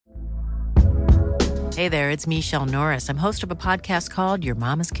Hey there, it's Michelle Norris. I'm host of a podcast called Your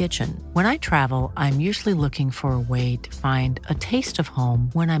Mama's Kitchen. When I travel, I'm usually looking for a way to find a taste of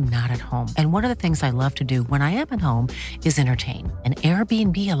home when I'm not at home. And one of the things I love to do when I am at home is entertain. And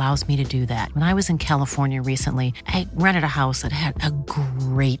Airbnb allows me to do that. When I was in California recently, I rented a house that had a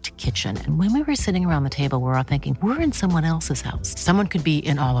great kitchen. And when we were sitting around the table, we were all thinking, we're in someone else's house. Someone could be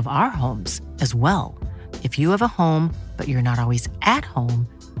in all of our homes as well. If you have a home, but you're not always at home,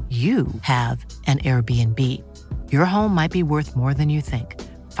 you have an Airbnb. Your home might be worth more than you think.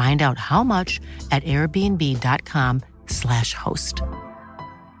 Find out how much at airbnb.com/host.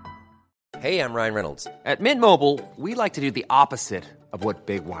 Hey, I'm Ryan Reynolds. At Mint Mobile, we like to do the opposite of what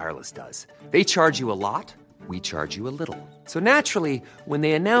Big Wireless does. They charge you a lot, we charge you a little. So naturally, when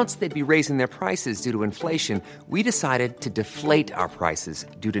they announced they'd be raising their prices due to inflation, we decided to deflate our prices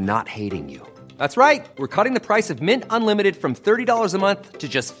due to not hating you. That's right. We're cutting the price of Mint Unlimited from $30 a month to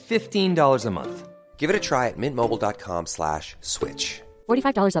just $15 a month. Give it a try at mintmobile.com/switch.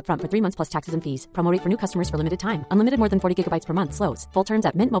 $45 up front for 3 months plus taxes and fees. Promo rate for new customers for limited time. Unlimited more than 40 gigabytes per month. Slows full terms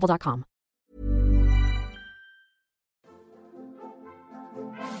at mintmobile.com.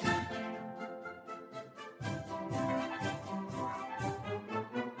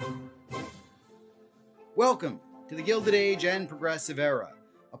 Welcome to the Gilded Age and Progressive Era,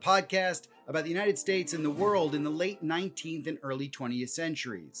 a podcast about the United States and the world in the late 19th and early 20th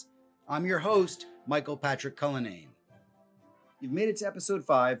centuries. I'm your host, Michael Patrick Cullinane. You've made it to episode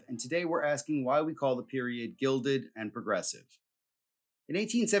 5, and today we're asking why we call the period Gilded and Progressive. In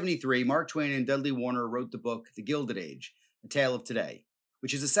 1873, Mark Twain and Dudley Warner wrote the book The Gilded Age, A Tale of Today,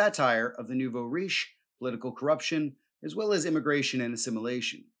 which is a satire of the nouveau riche, political corruption, as well as immigration and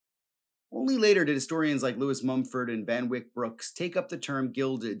assimilation. Only later did historians like Lewis Mumford and Van Wyck Brooks take up the term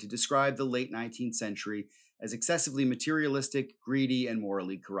gilded to describe the late 19th century as excessively materialistic, greedy, and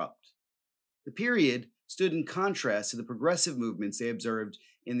morally corrupt. The period stood in contrast to the progressive movements they observed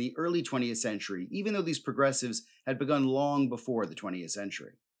in the early 20th century, even though these progressives had begun long before the 20th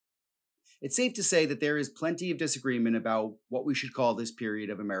century. It's safe to say that there is plenty of disagreement about what we should call this period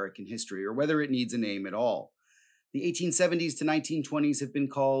of American history, or whether it needs a name at all. The 1870s to 1920s have been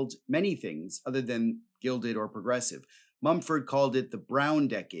called many things other than gilded or progressive. Mumford called it the Brown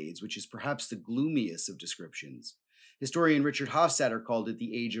Decades, which is perhaps the gloomiest of descriptions. Historian Richard Hofstadter called it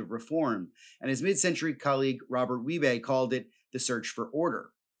the Age of Reform, and his mid-century colleague Robert Wiebe called it the Search for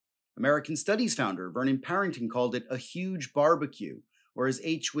Order. American Studies founder Vernon Parrington called it a huge barbecue, or as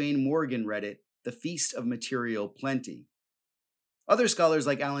H. Wayne Morgan read it, the Feast of Material Plenty. Other scholars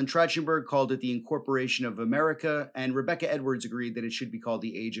like Alan Trachtenberg called it the Incorporation of America, and Rebecca Edwards agreed that it should be called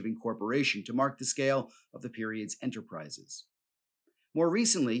the Age of Incorporation to mark the scale of the period's enterprises. More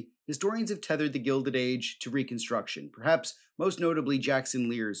recently, historians have tethered the Gilded Age to Reconstruction, perhaps most notably Jackson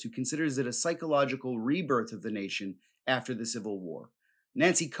Lears, who considers it a psychological rebirth of the nation after the Civil War.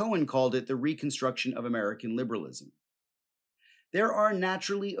 Nancy Cohen called it the Reconstruction of American Liberalism. There are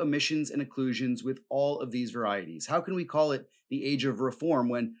naturally omissions and occlusions with all of these varieties. How can we call it the Age of Reform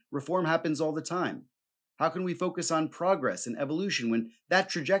when reform happens all the time? How can we focus on progress and evolution when that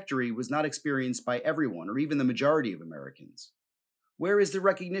trajectory was not experienced by everyone or even the majority of Americans? Where is the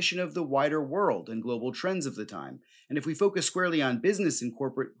recognition of the wider world and global trends of the time? And if we focus squarely on business and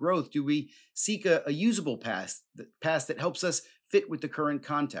corporate growth, do we seek a usable past that helps us fit with the current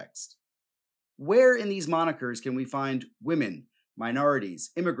context? Where in these monikers can we find women,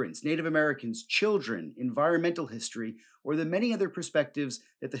 minorities, immigrants, Native Americans, children, environmental history, or the many other perspectives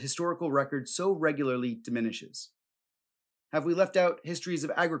that the historical record so regularly diminishes? Have we left out histories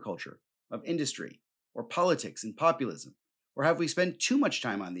of agriculture, of industry, or politics and populism? Or have we spent too much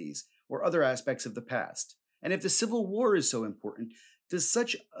time on these or other aspects of the past? And if the Civil War is so important, does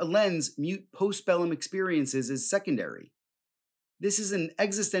such a lens mute postbellum experiences as secondary? This is an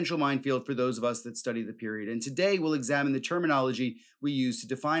existential minefield for those of us that study the period, and today we'll examine the terminology we use to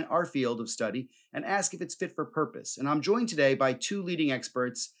define our field of study and ask if it's fit for purpose. And I'm joined today by two leading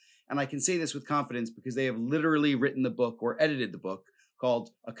experts, and I can say this with confidence because they have literally written the book or edited the book called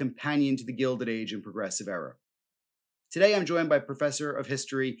A Companion to the Gilded Age and Progressive Era. Today I'm joined by Professor of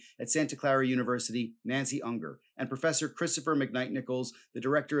History at Santa Clara University, Nancy Unger, and Professor Christopher McKnight-Nichols, the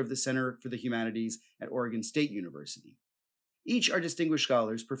Director of the Center for the Humanities at Oregon State University. Each are distinguished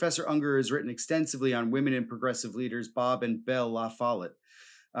scholars. Professor Unger has written extensively on women and progressive leaders Bob and Belle La Follette.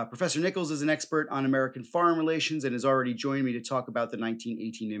 Professor Nichols is an expert on American foreign relations and has already joined me to talk about the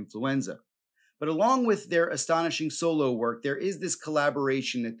 1918 influenza. But along with their astonishing solo work, there is this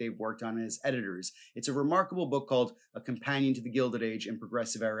collaboration that they've worked on as editors. It's a remarkable book called A Companion to the Gilded Age and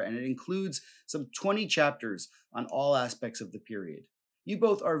Progressive Era, and it includes some 20 chapters on all aspects of the period. You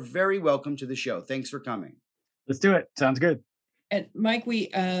both are very welcome to the show. Thanks for coming. Let's do it. Sounds good. And Mike,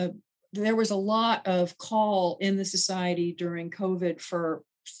 there was a lot of call in the society during COVID for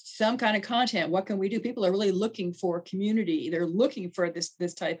some kind of content. What can we do? People are really looking for community. They're looking for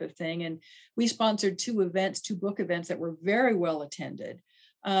this type of thing. And we sponsored two book events that were very well attended.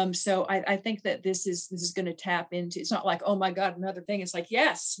 So I think that this is going to tap into. It's not like, oh my God, another thing. It's like,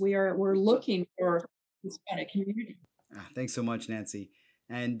 yes, we're looking for this kind of community. Thanks so much, Nancy.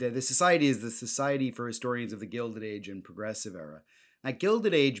 And the society is the Society for Historians of the Gilded Age and Progressive Era. That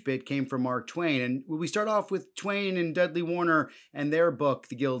Gilded Age bit came from Mark Twain, and we start off with Twain and Dudley Warner and their book,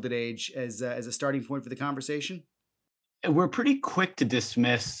 The Gilded Age, as a starting point for the conversation? We're pretty quick to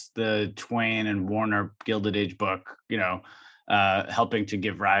dismiss the Twain and Warner Gilded Age book, helping to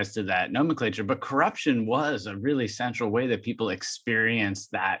give rise to that nomenclature. But corruption was a really central way that people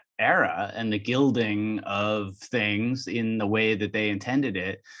experienced that era and the gilding of things in the way that they intended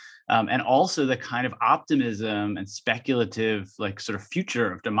it. And also the kind of optimism and speculative, like sort of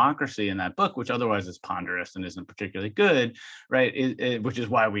future of democracy in that book, which otherwise is ponderous and isn't particularly good, right? Which is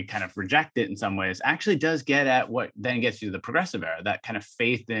why we kind of reject it in some ways, actually does get at what then gets you to the progressive era, that kind of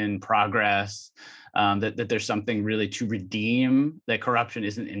faith in progress, that there's something really to redeem, that corruption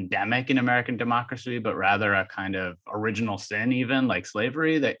isn't endemic in American democracy, but rather a kind of original sin, even like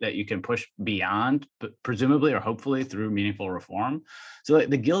slavery, that you can push beyond, presumably or hopefully through meaningful reform. So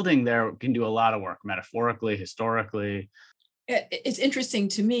the gilding there can do a lot of work, metaphorically, historically. It's interesting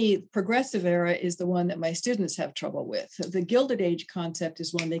to me, progressive era is the one that my students have trouble with. The Gilded Age concept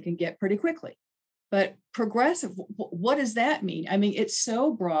is one they can get pretty quickly. But progressive, what does that mean? I mean, it's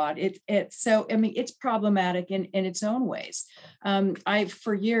so broad. It's problematic in its own ways. I've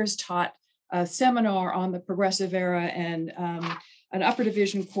for years taught a seminar on the progressive era and an upper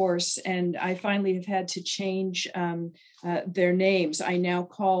division course, and I finally have had to change their names. I now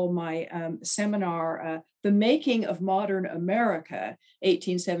call my seminar The Making of Modern America,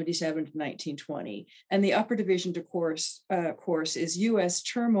 1877 to 1920. And the upper division course is U.S.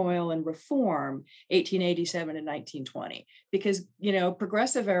 Turmoil and Reform, 1887 to 1920. Because,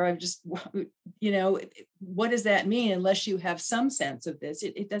 progressive era, what does that mean unless you have some sense of this?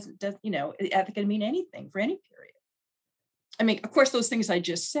 It can mean anything for any period. I mean, of course, those things I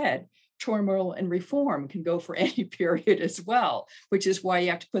just said, turmoil and reform, can go for any period as well, which is why you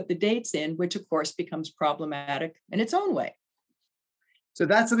have to put the dates in, which of course becomes problematic in its own way. So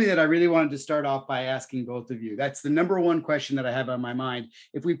that's something that I really wanted to start off by asking both of you. That's the number one question that I have on my mind.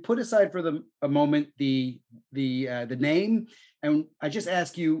 If we put aside for a moment the name, and I just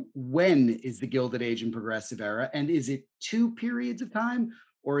ask you, when is the Gilded Age and Progressive Era? And is it two periods of time,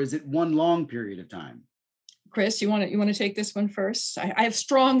 or is it one long period of time? Chris, you want to take this one first? I have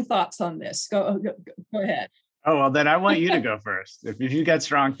strong thoughts on this. Go ahead. Oh, well, then I want you to go first. If you got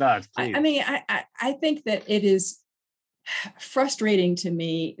strong thoughts, please. I think that it is frustrating to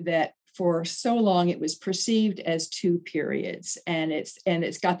me that for so long it was perceived as two periods, and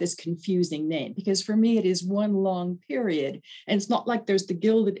it's got this confusing name, because for me it is one long period, and it's not like there's the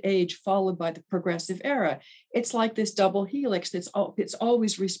Gilded Age followed by the Progressive Era. It's like this double helix it's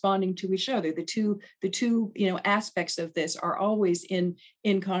always responding to each other. The two aspects of this are always in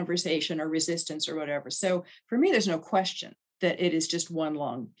conversation or resistance or whatever. So for me, there's no question that it is just one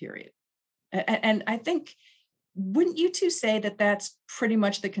long period, and I think. Wouldn't you two say that that's pretty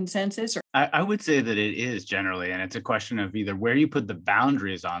much the consensus? Or I would say that it is generally, and it's a question of either where you put the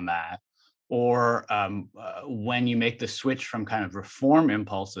boundaries on that, or when you make the switch from kind of reform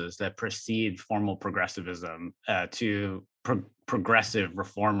impulses that precede formal progressivism to progressive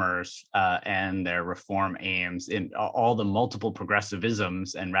reformers and their reform aims in all the multiple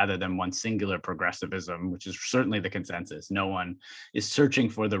progressivisms, and rather than one singular progressivism, which is certainly the consensus. No one is searching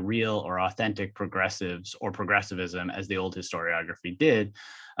for the real or authentic progressives or progressivism as the old historiography did,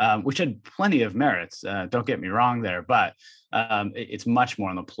 which had plenty of merits. Don't get me wrong there, but it's much more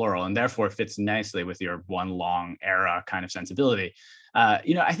in the plural, and therefore fits nicely with your one long era kind of sensibility.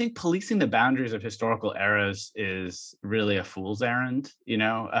 I think policing the boundaries of historical eras is really a fool's errand.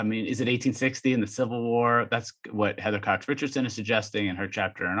 I mean, is it 1860 and the Civil War? That's what Heather Cox Richardson is suggesting in her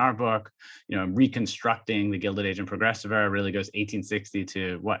chapter in our book. Reconstructing the Gilded Age and Progressive Era really goes 1860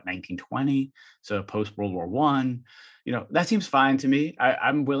 to 1920, so post World War I. That seems fine to me.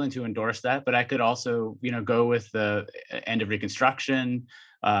 I'm willing to endorse that, but I could also, go with the end of Reconstruction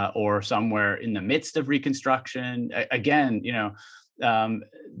or somewhere in the midst of Reconstruction. Again,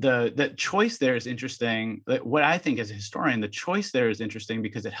 The choice there is interesting. What I think as a historian, the choice there is interesting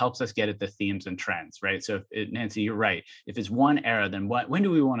because it helps us get at the themes and trends, right? So, Nancy, you're right. If it's one era, then when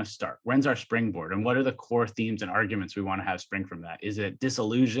do we want to start? When's our springboard? And what are the core themes and arguments we want to have spring from that? Is it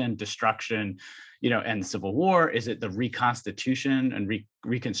disillusion, destruction, and the Civil War? Is it the reconstitution and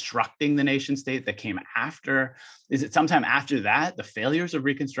reconstructing the nation state that came after? Is it sometime after that, the failures of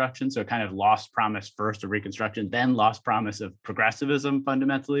Reconstruction? So kind of lost promise first of Reconstruction, then lost promise of progressivism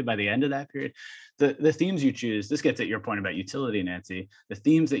fundamentally by the end of that period. The themes you choose, this gets at your point about utility, Nancy, the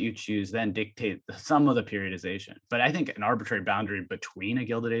themes that you choose then dictate some of the periodization. But I think an arbitrary boundary between a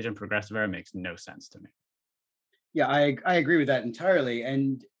Gilded Age and Progressive Era makes no sense to me. Yeah, I agree with that entirely.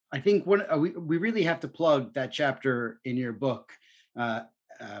 And I think we really have to plug that chapter in your book,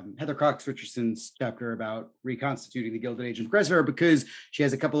 Heather Cox Richardson's chapter about reconstituting the Gilded Age and Progressive Era, because she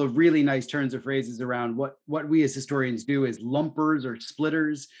has a couple of really nice turns of phrases around what we as historians do as lumpers or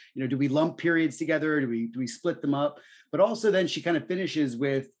splitters. Do we lump periods together? Do we split them up? But also then she kind of finishes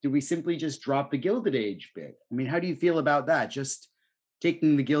with, do we simply just drop the Gilded Age bit? I mean, how do you feel about that? Just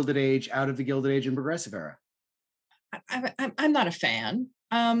taking the Gilded Age out of the Gilded Age and Progressive Era? I'm not a fan,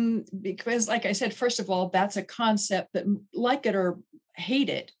 because, like I said, first of all, that's a concept that, like it or hate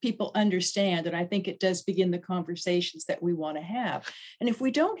it, people understand. And I think it does begin the conversations that we want to have. And if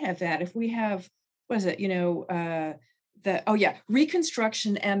we don't have that, if we have,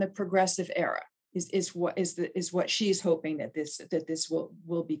 Reconstruction and the Progressive Era is what she's hoping that this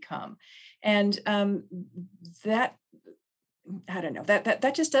will become. And that, I don't know,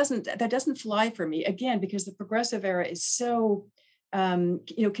 that just doesn't fly for me, again, because the Progressive Era is so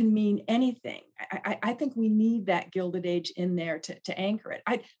can mean anything. I think we need that Gilded Age in there to anchor it.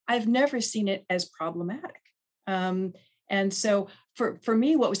 I've never seen it as problematic. And so for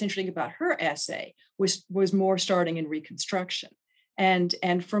me, what was interesting about her essay was more starting in Reconstruction.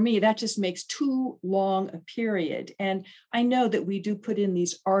 And for me, that just makes too long a period. And I know that we do put in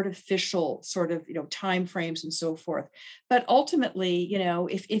these artificial sort of, time frames and so forth. But ultimately,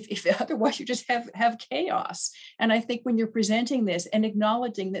 if otherwise you just have chaos. And I think when you're presenting this and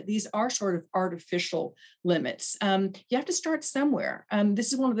acknowledging that these are sort of artificial limits, you have to start somewhere.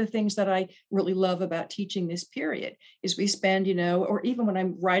 This is one of the things that I really love about teaching this period is we spend, or even when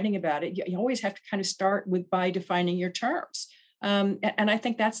I'm writing about it, you always have to kind of start by defining your terms. And I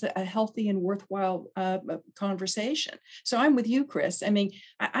think that's a healthy and worthwhile conversation. So I'm with you, Chris. I mean,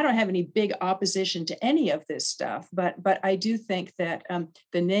 I don't have any big opposition to any of this stuff, but I do think that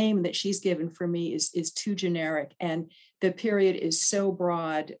the name that she's given for me is too generic, and the period is so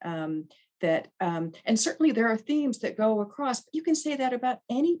broad that, and certainly there are themes that go across. But you can say that about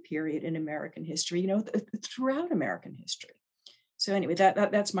any period in American history, throughout American history. So anyway,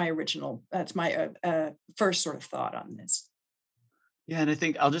 that's my first sort of thought on this. Yeah, and I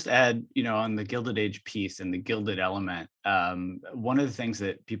think I'll just add, on the Gilded Age piece and the gilded element, one of the things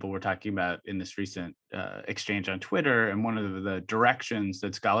that people were talking about in this recent exchange on Twitter, and one of the directions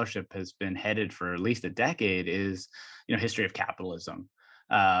that scholarship has been headed for at least a decade is, history of capitalism.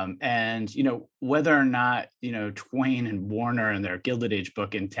 And whether or not Twain and Warner in their Gilded Age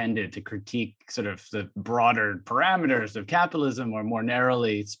book intended to critique sort of the broader parameters of capitalism, or more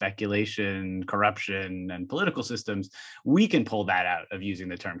narrowly speculation, corruption, and political systems, we can pull that out of using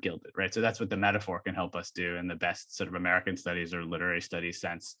the term gilded, right? So that's what the metaphor can help us do in the best sort of American studies or literary studies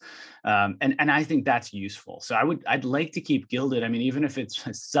sense. And I think that's useful. So I'd like to keep gilded. I mean, even if it's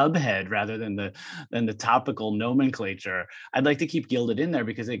a subhead rather than the topical nomenclature, I'd like to keep gilded in there,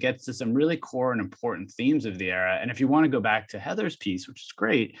 because it gets to some really core and important themes of the era. And if you want to go back to Heather's piece, which is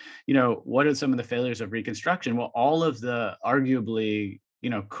great, what are some of the failures of Reconstruction? Well, all of the arguably,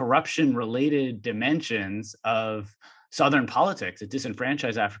 corruption related dimensions of Southern politics that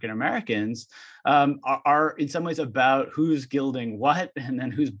disenfranchise African Americans are in some ways about who's gilding what, and then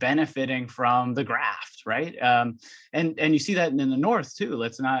who's benefiting from the graft, right? And you see that in the North too.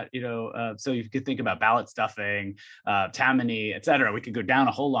 Let's not, so you could think about ballot stuffing, Tammany, et cetera. We could go down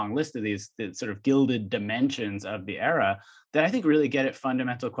a whole long list of these sort of gilded dimensions of the era that I think really get at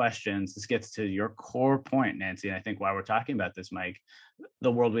fundamental questions. This gets to your core point, Nancy, and I think why we're talking about this, Mike,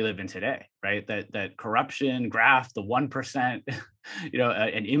 the world we live in today, right? That corruption, graft, the 1%,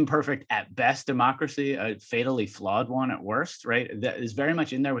 an imperfect at best democracy, a fatally flawed one at worst, right? That is very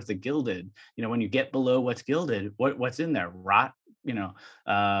much in there with the gilded. When you get below what's gilded, what's in there? Rot,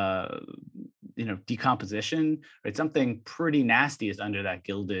 decomposition, right? Something pretty nasty is under that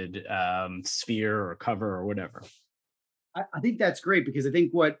gilded sphere or cover or whatever. I think that's great, because I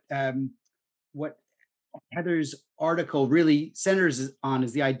think what Heather's article really centers on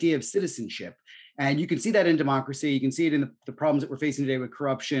is the idea of citizenship. And you can see that in democracy. You can see it in the problems that we're facing today with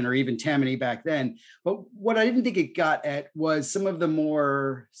corruption, or even Tammany back then. But what I didn't think it got at was some of the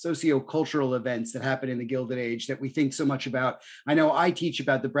more socio-cultural events that happened in the Gilded Age that we think so much about. I know I teach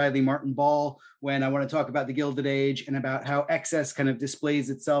about the Bradley Martin Ball when I want to talk about the Gilded Age, and about how excess kind of displays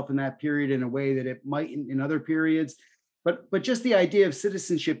itself in that period in a way that it might in other periods. But just the idea of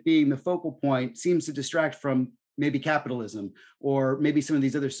citizenship being the focal point seems to distract from maybe capitalism, or maybe some of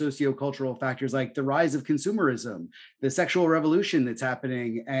these other socio-cultural factors like the rise of consumerism, the sexual revolution that's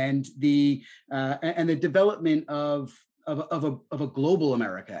happening, and the development of a global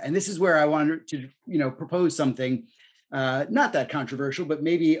America. And this is where I wanted to propose something not that controversial, but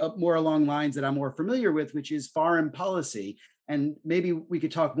maybe more along lines that I'm more familiar with, which is foreign policy. And maybe we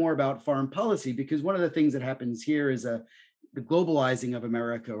could talk more about foreign policy, because one of the things that happens here is the globalizing of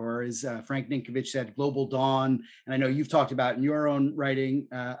America, or as Frank Ninkovich said, global dawn. And I know you've talked about in your own writing,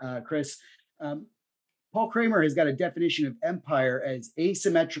 Chris. Paul Kramer has got a definition of empire as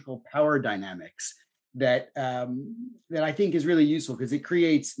asymmetrical power dynamics that I think is really useful, because it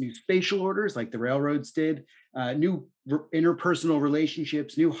creates new spatial orders like the railroads did, new interpersonal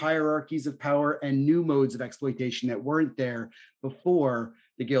relationships, new hierarchies of power, and new modes of exploitation that weren't there before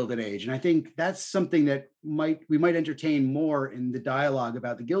the Gilded Age. And I think that's something that we might entertain more in the dialogue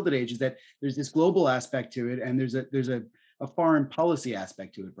about the Gilded Age, is that there's this global aspect to it, and there's a foreign policy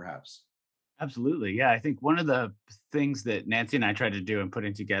aspect to it, perhaps. Absolutely. Yeah. I think one of the things that Nancy and I tried to do in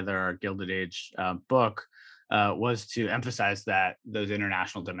putting together our Gilded Age book was to emphasize that those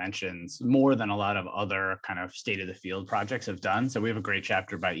international dimensions more than a lot of other kind of state of the field projects have done. So we have a great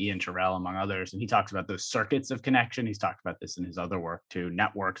chapter by Ian Terrell, among others, and he talks about those circuits of connection. He's talked about this in his other work too,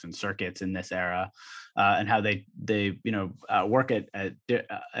 networks and circuits in this era, and how they work at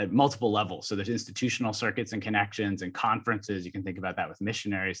multiple levels. So there's institutional circuits and connections and conferences. You can think about that with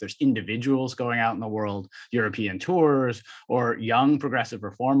missionaries. There's individuals going out in the world, European tours, or young progressive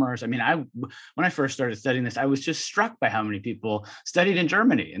reformers. I mean, when I first started studying this, I was just struck by how many people studied in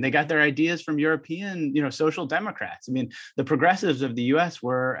Germany, and they got their ideas from European, social democrats. I mean, the progressives of the U.S.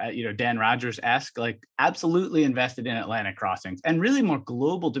 were, Dan Rogers-esque, like absolutely invested in Atlantic crossings, and really more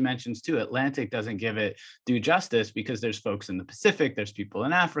global dimensions too. Atlantic doesn't give it due justice, because there's folks in the Pacific, there's people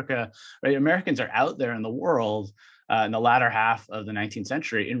in Africa, right? Americans are out there in the world in the latter half of the 19th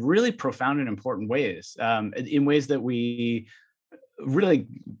century in really profound and important ways, in ways that we really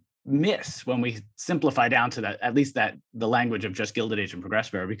miss when we simplify down to that, at least that the language of just Gilded Age and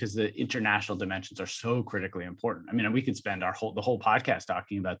Progressive Era, because the international dimensions are so critically important. I mean, we could spend the whole podcast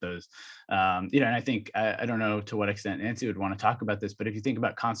talking about those. And I think, I don't know to what extent Nancy would want to talk about this, but if you think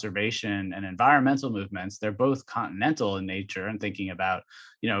about conservation and environmental movements, they're both continental in nature and thinking about,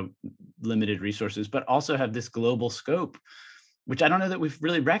 limited resources, but also have this global scope, which I don't know that we've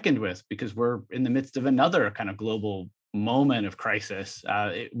really reckoned with, because we're in the midst of another kind of global moment of crisis.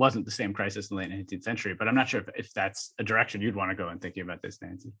 It wasn't the same crisis in the late 19th century, but I'm not sure if that's a direction you'd want to go in thinking about this,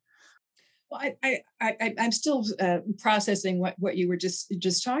 Nancy. Well, I'm still processing what you were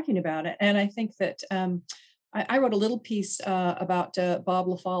just talking about, and I think that I wrote a little piece about Bob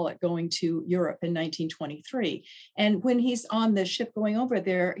La Follette going to Europe in 1923, and when he's on the ship going over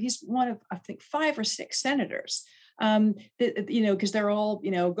there, he's one of, I think, 5 or 6 senators. Because they're all,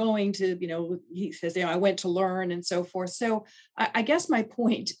 going to, he says, I went to learn and so forth. So I guess my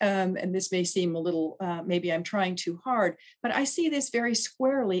point, and this may seem a little, maybe I'm trying too hard, but I see this very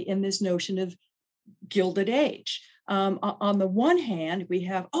squarely in this notion of Gilded Age. On the one hand, we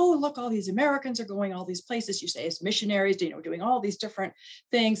have, look, all these Americans are going all these places, you say, as missionaries, doing all these different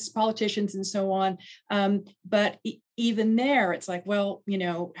things, politicians and so on. But even there, it's like, well,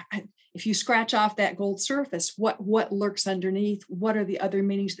 if you scratch off that gold surface, what lurks underneath? What are the other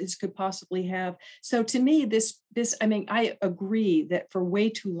meanings this could possibly have? So to me, I agree that for way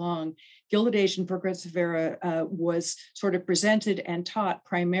too long, Gilded Age and Progressive Era was sort of presented and taught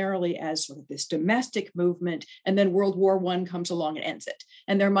primarily as sort of this domestic movement, and then World War I comes along and ends it.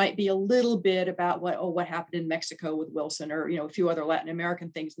 And there might be a little bit about what happened in Mexico with Wilson, or a few other Latin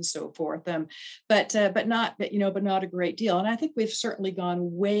American things and so forth. But not a great deal. And I think we've certainly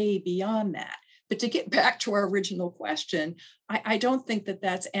gone way beyond that. But to get back to our original question, I don't think that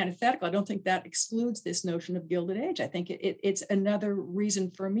that's antithetical. I don't think that excludes this notion of Gilded Age. I think it's another reason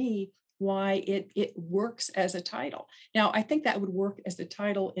for me why it works as a title. Now, I think that would work as a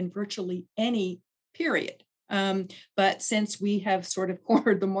title in virtually any period. But since we have sort of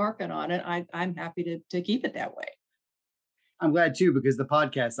cornered the market on it, I'm happy to keep it that way. I'm glad too, because the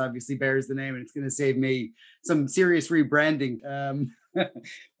podcast obviously bears the name, and it's going to save me some serious rebranding.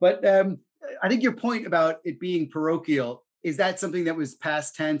 But I think your point about it being parochial is that something that was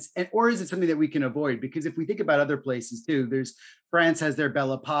past tense, or is it something that we can avoid? Because if we think about other places too, there's France has their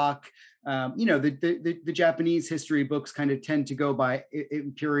Belle Epoque. The Japanese history books kind of tend to go by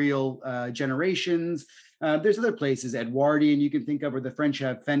imperial generations. There's other places, Edwardian, you can think of, or the French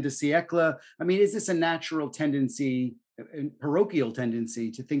have fin de siècle. I mean, is this a natural tendency, a parochial tendency,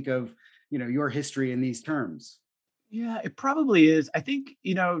 to think of, your history in these terms? Yeah, it probably is. I think,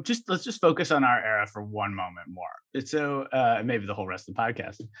 let's just focus on our era for one moment more. So maybe the whole rest of the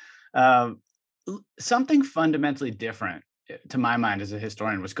podcast. Something fundamentally different, to my mind as a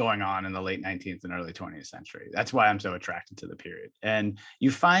historian, was going on in the late 19th and early 20th century. That's why I'm so attracted to the period. And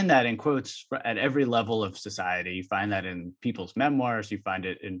you find that in quotes at every level of society. You find that in people's memoirs. You find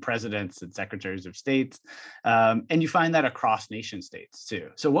it in presidents and secretaries of states. And you find that across nation states too.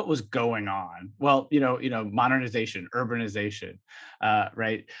 So what was going on? Well, modernization, urbanization,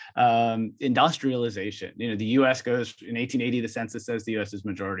 right? Industrialization. The U.S. goes in 1880, the census says the U.S. is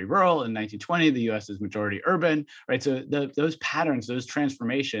majority rural. In 1920, the U.S. is majority urban, right? So those patterns, those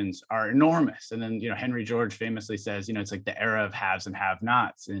transformations are enormous. And then, Henry George famously says, it's like the era of haves and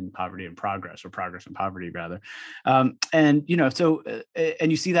have-nots in poverty and progress, or progress and poverty rather. And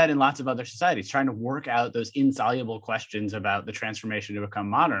you see that in lots of other societies, trying to work out those insoluble questions about the transformation to become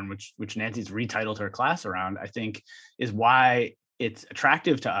modern, which Nancy's retitled her class around, I think is why it's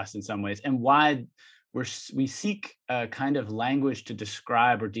attractive to us in some ways, and why we seek a kind of language to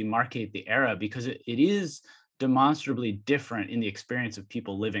describe or demarcate the era, because it is demonstrably different in the experience of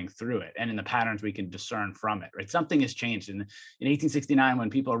people living through it and in the patterns we can discern from it, right? Something has changed. In 1869, when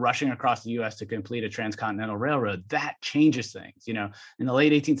people are rushing across the US to complete a transcontinental railroad, that changes things. In the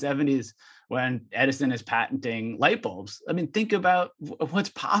late 1870s, when Edison is patenting light bulbs, I mean, think about what's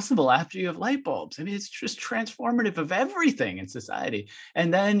possible after you have light bulbs. I mean, it's just transformative of everything in society.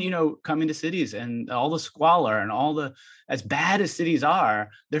 And then, coming to cities and all the squalor and as bad as cities are,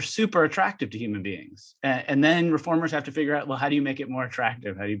 they're super attractive to human beings. And then reformers have to figure out, well, how do you make it more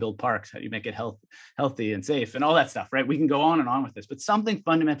attractive? How do you build parks? How do you make it healthy and safe and all that stuff, right? We can go on and on with this, but something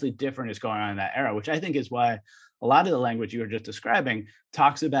fundamentally different is going on in that era, which I think is why a lot of the language you were just describing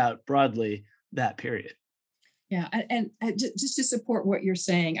talks about broadly that period. Yeah, and just to support what you're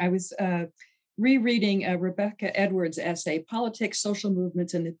saying, I was rereading Rebecca Edwards' essay, Politics, Social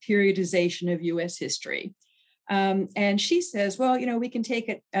Movements, and the Periodization of U.S. History. And she says, well, we can take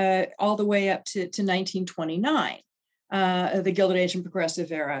it all the way up to 1929. The Gilded Age and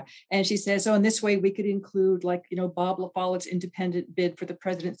Progressive Era. And she says, in this way, we could include Bob La Follett's independent bid for the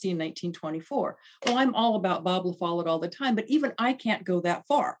presidency in 1924. Well, I'm all about Bob La Follette all the time, but even I can't go that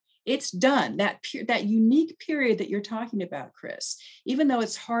far. It's done. That unique period that you're talking about, Chris, even though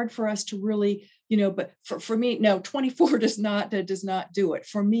it's hard for us to really, but for me, no, 24 does not do it.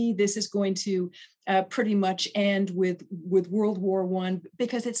 For me, this is going to pretty much end with World War I,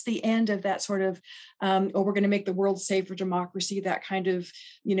 because it's the end of that sort of, we're going to make the world safe for democracy, that kind of,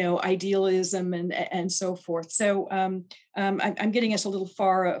 idealism and so forth. So I'm getting us a little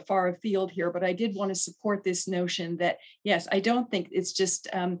far afield here, but I did want to support this notion that, yes, I don't think it's just,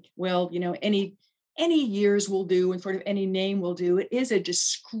 any years will do and sort of any name will do. It is a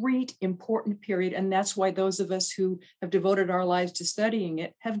discrete, important period. And that's why those of us who have devoted our lives to studying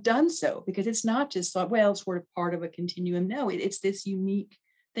it have done so, because it's not just thought, well, it's sort of part of a continuum. No, it's this unique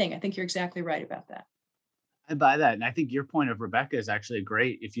thing. I think you're exactly right about that. I buy that. And I think your point of Rebecca is actually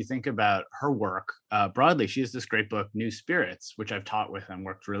great. If you think about her work broadly, she has this great book, New Spirits, which I've taught with and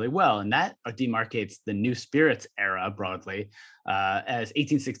worked really well. And that demarcates the New Spirits era broadly as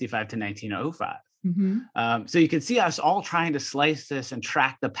 1865 to 1905. Mm-hmm. So you can see us all trying to slice this and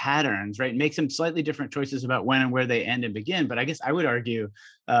track the patterns, right? Make some slightly different choices about when and where they end and begin. But I guess I would argue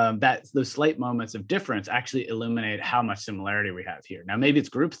that those slight moments of difference actually illuminate how much similarity we have here. Now, maybe it's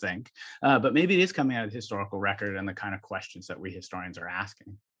groupthink, but maybe it is coming out of the historical record and the kind of questions that we historians are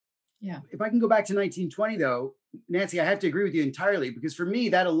asking. Yeah. If I can go back to 1920, though, Nancy, I have to agree with you entirely, because for me,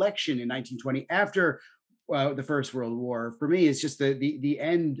 that election in 1920, after the First World War, for me, is just the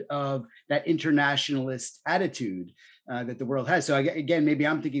end of that internationalist attitude that the world has. So again, maybe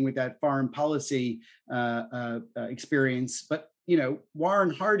I'm thinking with that foreign policy experience, but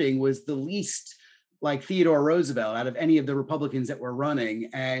Warren Harding was the least like Theodore Roosevelt out of any of the Republicans that were running,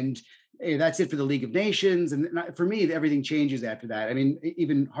 and that's it for the League of Nations. And for me, everything changes after that. I mean,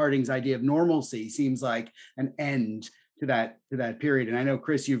 even Harding's idea of normalcy seems like an end to that period. And I know,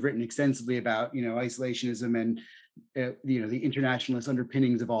 Chris, you've written extensively about, isolationism and the internationalist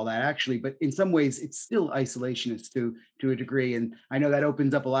underpinnings of all that actually, but in some ways it's still isolationist to a degree. And I know that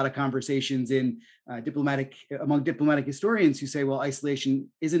opens up a lot of conversations in among diplomatic historians who say, well, isolation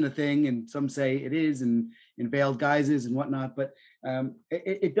isn't a thing, and some say it is, and in veiled guises and whatnot. But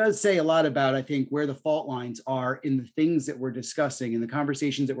it does say a lot about, I think, where the fault lines are in the things that we're discussing and the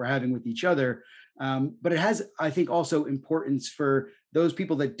conversations that we're having with each other. But it has, I think, also importance for those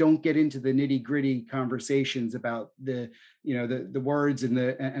people that don't get into the nitty gritty conversations about the words and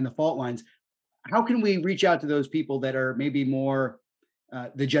the fault lines. How can we reach out to those people that are maybe more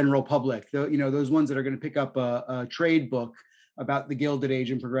the general public, those ones that are going to pick up a trade book about the Gilded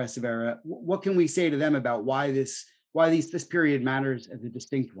Age and Progressive Era? What can we say to them about why this period matters as a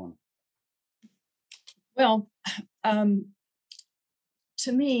distinct one? Well,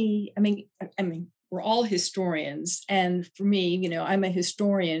 to me, I mean, we're all historians. And for me, I'm a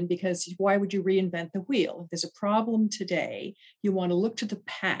historian because why would you reinvent the wheel? If there's a problem today, you want to look to the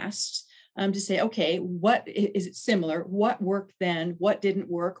past to say, okay, what is it similar? What worked then? What didn't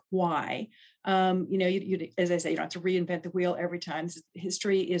work? Why? As I say, you don't have to reinvent the wheel every time.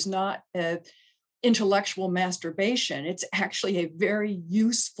 History is not intellectual masturbation. It's actually a very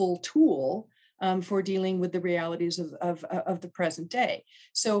useful tool for dealing with the realities of the present day.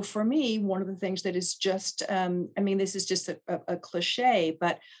 So for me, one of the things that is just, this is just a cliche,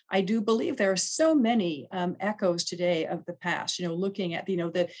 but I do believe there are so many echoes today of the past, looking at,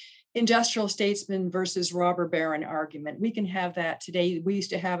 the industrial statesman versus robber baron argument. We can have that today. We used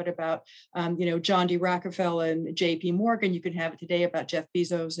to have it about, John D. Rockefeller and J.P. Morgan. You can have it today about Jeff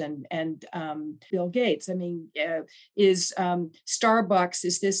Bezos and Bill Gates. Is Starbucks,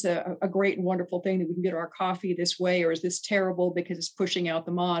 is this a great and wonderful thing that we can get our coffee this way, or is this terrible because it's pushing out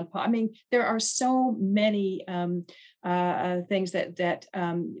the ma and pop? There are so many things that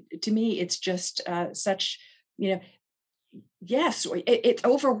to me, it's just such, yes, it's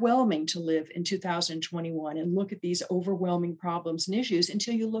overwhelming to live in 2021 and look at these overwhelming problems and issues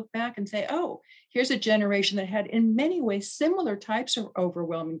until you look back and say, oh, here's a generation that had in many ways similar types of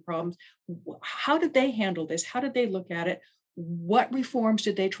overwhelming problems. How did they handle this? How did they look at it? What reforms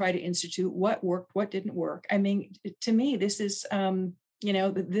did they try to institute? What worked? What didn't work? To me, this is,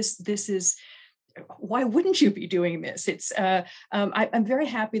 this is, why wouldn't you be doing this? It's, I'm very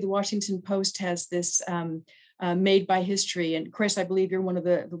happy the Washington Post has this Made by History, and Chris, I believe you're one of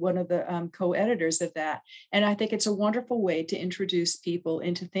the co-editors of that. And I think it's a wonderful way to introduce people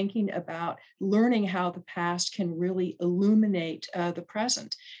into thinking about learning how the past can really illuminate the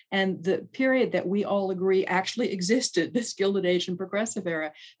present. And the period that we all agree actually existed, this Gilded Age and Progressive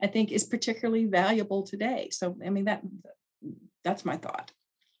Era, I think is particularly valuable today. So, that's my thought.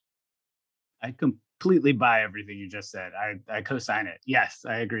 I completely buy everything you just said. I co-sign it. Yes,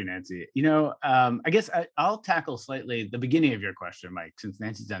 I agree, Nancy. I guess I'll tackle slightly the beginning of your question, Mike, since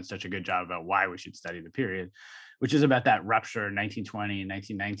Nancy's done such a good job about why we should study the period, which is about that rupture in 1920 and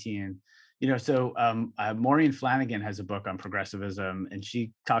 1919. Maureen Flanagan has a book on progressivism, and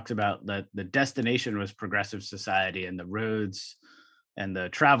she talks about that the destination was progressive society and the roads and the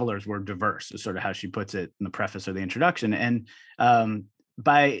travelers were diverse, is sort of how she puts it in the preface or the introduction. And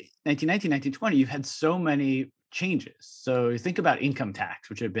by 1919, 1920, you've had so many changes. So you think about income tax,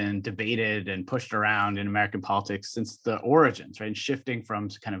 which have been debated and pushed around in American politics since the origins, right? Shifting from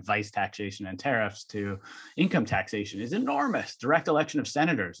kind of vice taxation and tariffs to income taxation is enormous. Direct election of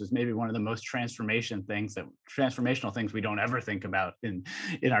senators is maybe one of the most transformational things we don't ever think about in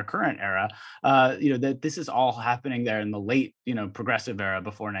our current era. That this is all happening there in the late, progressive era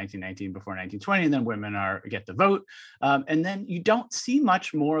before 1919, before 1920, and then women get the vote. And then you don't see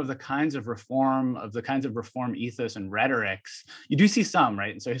much more of the kinds of reform ethos and rhetorics. You do see some,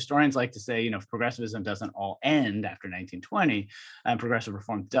 right? And so historians like to say, if progressivism doesn't all end after 1920, and progressive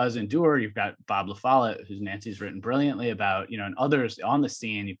reform does endure. You've got Bob La Follette, who's Nancy's written brilliantly about, and others on the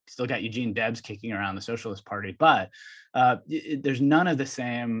scene. You've still got Eugene Debs kicking around the Socialist Party, but there's none of the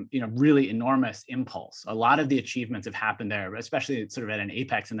same, really enormous impulse. A lot of the achievements have happened there, especially sort of at an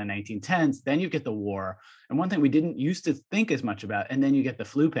apex in the 1910s. Then you get the war. And one thing we didn't used to think as much about, and then you get the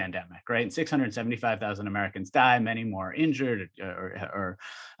flu pandemic, right? And 675,000 Americans die, many more injured or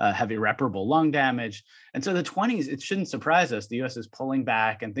have irreparable lung damage. And so the 20s, it shouldn't surprise us. The U.S. is pulling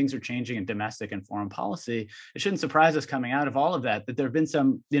back and things are changing in domestic and foreign policy. It shouldn't surprise us coming out of all of that there have been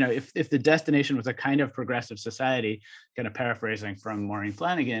some, if the destination was a kind of progressive society, kind of paraphrasing from Maureen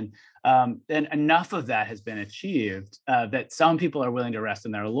Flanagan, then enough of that has been achieved that some people are willing to rest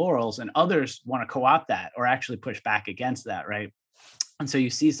in their laurels and others want to co-opt that or actually push back against that, right? And so you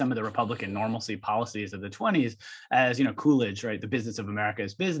see some of the Republican normalcy policies of the 20s as, Coolidge, right? The business of America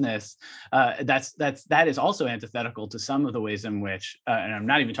is business. That is also antithetical to some of the ways in which, and I'm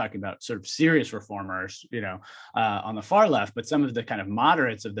not even talking about sort of serious reformers, on the far left, but some of the kind of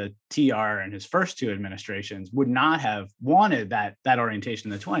moderates of the TR and his first two administrations would not have wanted that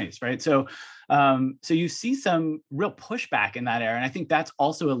orientation in the 20s, right? So you see some real pushback in that era. And I think that's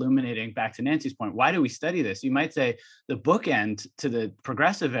also illuminating, back to Nancy's point, why do we study this? You might say the bookend to the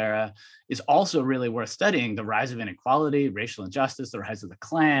progressive era is also really worth studying: the rise of inequality, racial injustice, the rise of the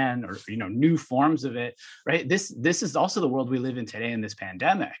Klan, or new forms of it, right? This is also the world we live in today in this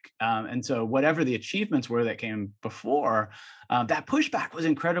pandemic. And so whatever the achievements were that came before, that pushback was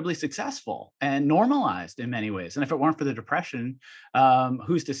incredibly successful and normalized in many ways. And if it weren't for the Depression,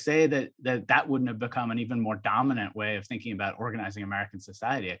 who's to say that wouldn't have become an even more dominant way of thinking about organizing American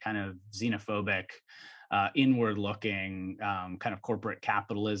society, a kind of xenophobic, inward-looking kind of corporate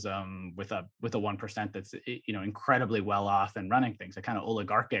capitalism with a 1% that's incredibly well off and running things, a kind of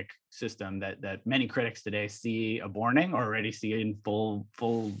oligarchic system that many critics today see aborting, or already see in full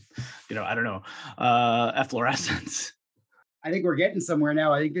efflorescence. I think we're getting somewhere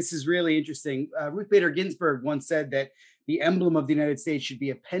now. I think this is really interesting. Ruth Bader Ginsburg once said that the emblem of the United States should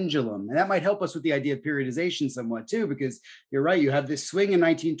be a pendulum. And that might help us with the idea of periodization somewhat too, because you're right, you have this swing in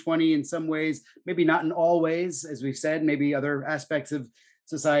 1920 in some ways, maybe not in all ways, as we've said, maybe other aspects of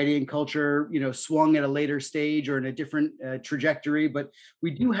society and culture, swung at a later stage or in a different trajectory. But we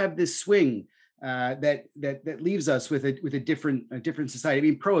do have this swing that leaves us with a different society. I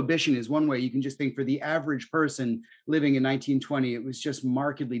mean, prohibition is one way. You can just think, for the average person living in 1920, it was just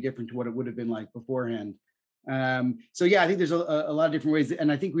markedly different to what it would have been like beforehand. So yeah, I think there's a lot of different ways,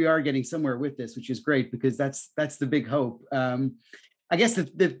 and I think we are getting somewhere with this, which is great, because that's the big hope. I guess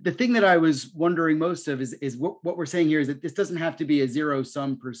the thing that I was wondering most of is what we're saying here is that this doesn't have to be a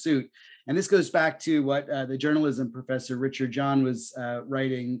zero-sum pursuit. And this goes back to what the journalism professor Richard John was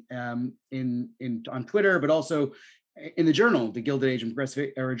writing on Twitter, but also in the journal, the Gilded Age and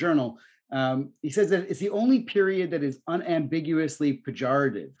Progressive Era Journal. He says that it's the only period that is unambiguously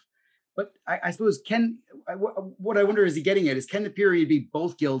pejorative. But I suppose, what I wonder is he getting at is, can the period be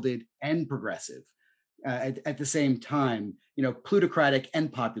both gilded and progressive at the same time? Plutocratic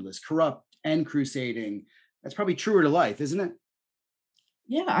and populist, corrupt and crusading. That's probably truer to life, isn't it?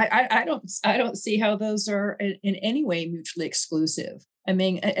 Yeah, I don't see how those are in any way mutually exclusive. I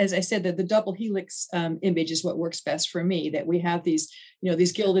mean, as I said, that the double helix image is what works best for me. That we have these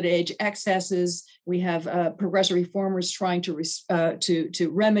Gilded Age excesses. We have progressive reformers trying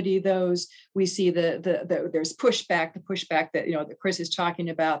to remedy those. We see there's pushback, the pushback that Chris is talking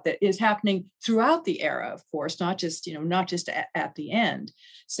about, that is happening throughout the era, of course, not just at the end.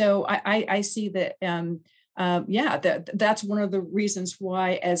 So I see that. That's one of the reasons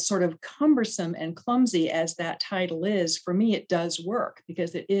why, as sort of cumbersome and clumsy as that title is, for me, it does work,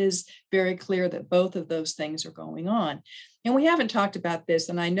 because it is very clear that both of those things are going on. And we haven't talked about this,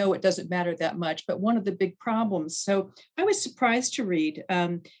 and I know it doesn't matter that much, but one of the big problems. So I was surprised to read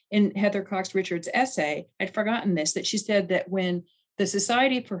in Heather Cox Richards' essay, I'd forgotten this, that she said that when the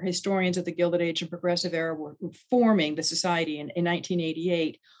Society for Historians of the Gilded Age and Progressive Era were forming the society in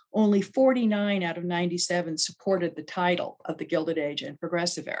 1988, only 49 out of 97 supported the title of the Gilded Age and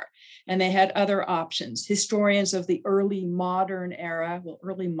Progressive Era. And they had other options. Historians of the early modern era. Well,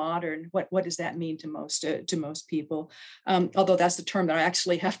 early modern, what does that mean to most people? Although that's the term that I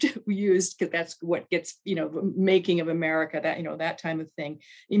actually have to use, because that's what gets, making of America, that time of thing.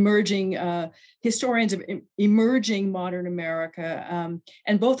 Emerging historians of emerging modern America.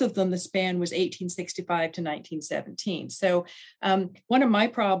 And both of them, the span was 1865 to 1917. So one of my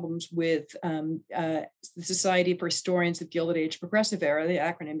problems with the Society for Historians of Gilded Age Progressive Era, the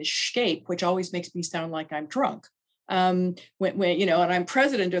acronym is SHAPE, which always makes me sound like I'm drunk. And I'm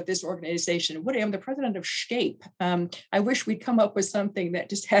president of this organization. I'm the president of SHAPE. I wish we'd come up with something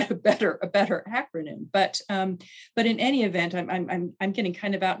that just had a better acronym. But in any event, I'm getting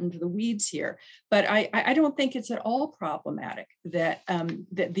kind of out into the weeds here. But I don't think it's at all problematic that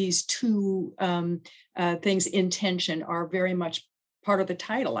these two things in tension are very much part of the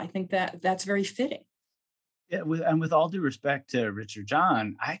title. I think that's very fitting. Yeah, with all due respect to Richard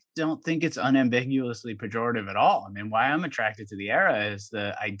John, I don't think it's unambiguously pejorative at all. I mean, why I'm attracted to the era is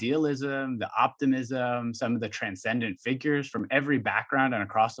the idealism, the optimism, some of the transcendent figures from every background and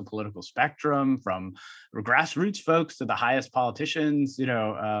across the political spectrum, from grassroots folks to the highest politicians,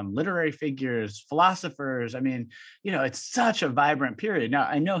 literary figures, philosophers. I mean, it's such a vibrant period. Now,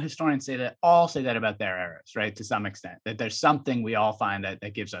 I know historians say that about their eras, right, to some extent, that there's something we all find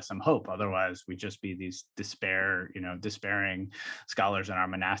that gives us some hope. Otherwise, we'd just be these despairing scholars in our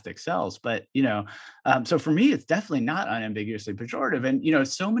monastic cells. But, so for me, it's definitely not unambiguously pejorative. And,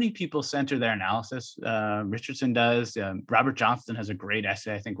 so many people center their analysis. Richardson does. Robert Johnston has a great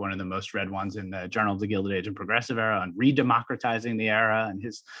essay, I think one of the most read ones in the Journal of the Gilded Age and Progressive Era, on redemocratizing the era. And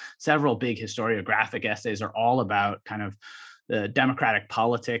his several big historiographic essays are all about kind of the democratic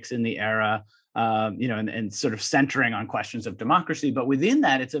politics in the era. And sort of centering on questions of democracy. But within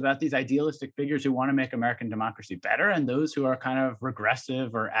that, it's about these idealistic figures who want to make American democracy better, and those who are kind of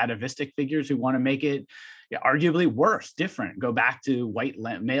regressive or atavistic figures who want to make it arguably worse, different, go back to white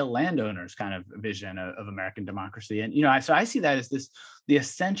male landowners kind of vision of American democracy. And, so I see that as the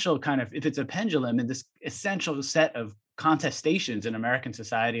essential kind of, if it's a pendulum, in this essential set of contestations in American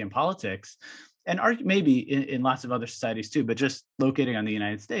society and politics, and maybe in lots of other societies too, but just locating on the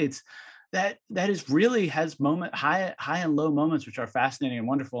United States, that is really has high and low moments, which are fascinating and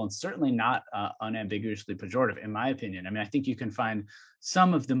wonderful, and certainly not unambiguously pejorative, in my opinion. I mean, I think you can find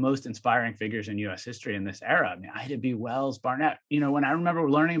some of the most inspiring figures in U.S. history in this era. I mean, Ida B. Wells, Barnett, when I remember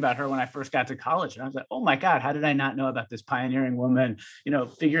learning about her when I first got to college, and I was like, oh my God, how did I not know about this pioneering woman,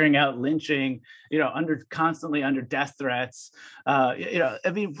 figuring out lynching, constantly under death threats. I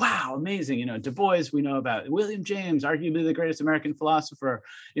mean, wow, amazing. Du Bois, we know about. William James, arguably the greatest American philosopher,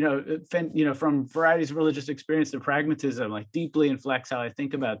 from varieties of religious experience to pragmatism, like deeply inflects how I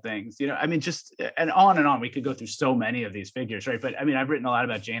think about things. I mean, just, and on. We could go through so many of these figures, right? But I mean, I've written a lot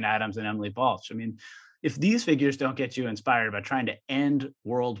about Jane Addams and Emily Balch. I mean, if these figures don't get you inspired about trying to end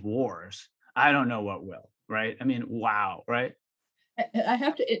world wars, I don't know what will, right? I mean, wow, right?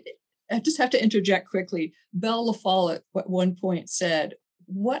 I just have to interject quickly. Belle LaFollette at one point said,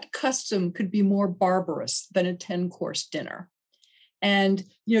 "What custom could be more barbarous than a 10-course dinner?" And,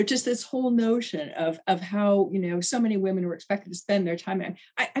 just this whole notion of how, so many women were expected to spend their time.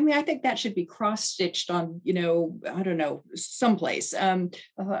 I mean, I think that should be cross-stitched on, I don't know, someplace. I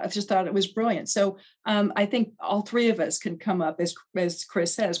just thought it was brilliant. So I think all three of us can come up, as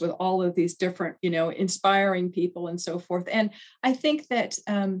Chris says, with all of these different, inspiring people and so forth. And I think that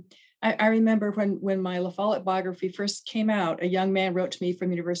I remember when my LaFollette biography first came out, a young man wrote to me from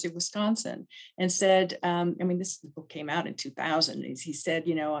the University of Wisconsin and said, this book came out in 2000. He said,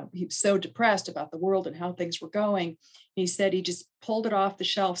 he was so depressed about the world and how things were going. He said he just pulled it off the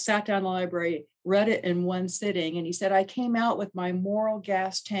shelf, sat down in the library, read it in one sitting. And he said, I came out with my moral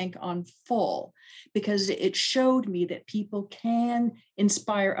gas tank on full because it showed me that people can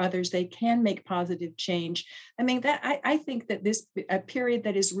inspire others. They can make positive change. I mean, I think that this a period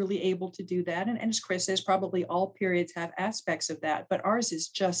that is really able to do that. And as Chris says, probably all periods have aspects of that, but ours is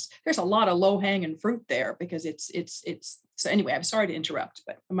just, there's a lot of low hanging fruit there because it's, so anyway, I'm sorry to interrupt,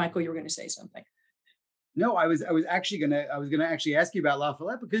 but Michael, you were going to say something. No, I was actually gonna ask you about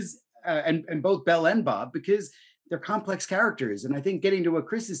LaFollette because and both Belle and Bob, because they're complex characters. And I think getting to what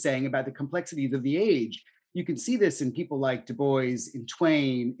Chris is saying about the complexities of the age, you can see this in people like Du Bois, in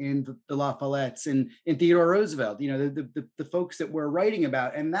Twain, in the LaFollettes, and in Theodore Roosevelt, the folks that we're writing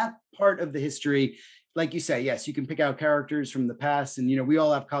about. And that part of the history, like you say, yes, you can pick out characters from the past. And, we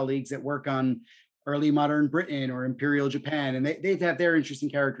all have colleagues that work on early modern Britain or imperial Japan, and they have their interesting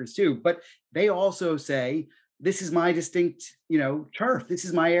characters too. But they also say, this is my distinct, turf. This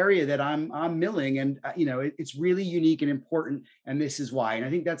is my area that I'm milling, and it's really unique and important, and this is why. And I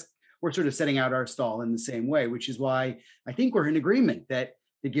think we're sort of setting out our stall in the same way, which is why I think we're in agreement that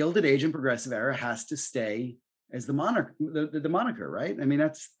the Gilded Age and Progressive Era has to stay as the moniker, right? I mean,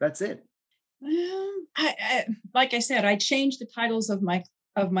 that's it. I like I said, I changed the titles of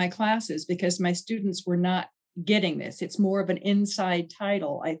my classes because my students were not getting this. It's more of an inside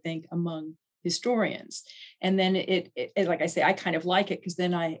title, I think, among historians. And then it like I say, I kind of like it because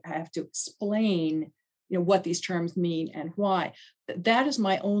then I have to explain, what these terms mean and why. That is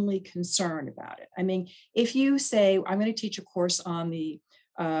my only concern about it. I mean, if you say, I'm going to teach a course on the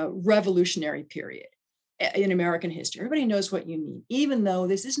revolutionary period in American history, everybody knows what you mean, even though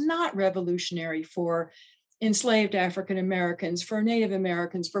this is not revolutionary for enslaved African Americans, for Native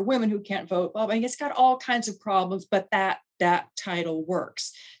Americans, for women who can't vote. Well, I mean, it's got all kinds of problems, but that title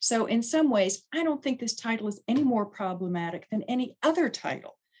works. So in some ways, I don't think this title is any more problematic than any other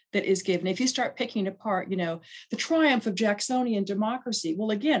title that is given. If you start picking apart, the triumph of Jacksonian democracy,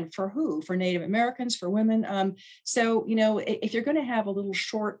 well, again, for who? For Native Americans, for women. So, if you're going to have a little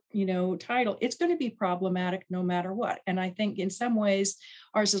short, title, it's going to be problematic no matter what. And I think in some ways,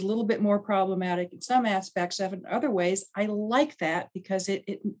 ours is a little bit more problematic in some aspects of it. In other ways, I like that because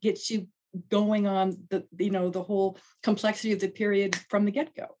it gets you going on the whole complexity of the period from the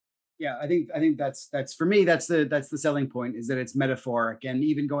get-go. Yeah, I think that's for me, that's the selling point, is that it's metaphoric. And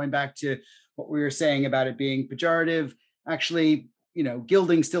even going back to what we were saying about it being pejorative, actually,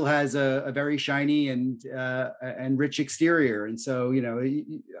 gilding still has a very shiny and rich exterior, and so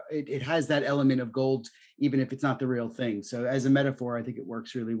it has that element of gold, even if it's not the real thing. So as a metaphor, I think it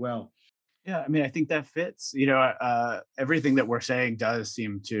works really well. Yeah, I mean, I think that fits. Everything that we're saying does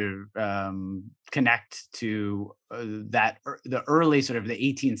seem to connect to the early sort of the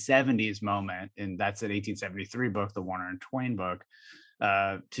 1870s moment, and that's an 1873 book, the Warner and Twain book,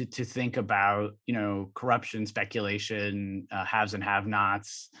 to think about corruption, speculation, haves and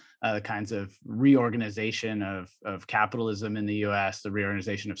have-nots, the kinds of reorganization of capitalism in the U.S., the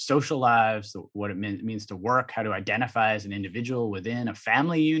reorganization of social lives, what it means to work, how to identify as an individual within a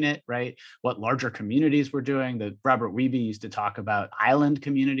family unit, right? What larger communities we're doing. That Robert Wiebe used to talk about island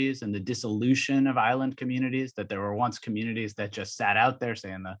communities and the dissolution of island communities, that there were once communities that just sat out there,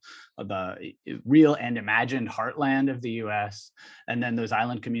 say in the real and imagined heartland of the U.S., and then those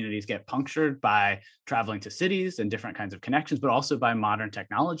island communities get punctured by traveling to cities and different kinds of connections, but also by modern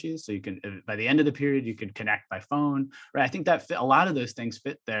technologies. So you can, by the end of the period, you could connect by phone, right? I think that a lot of those things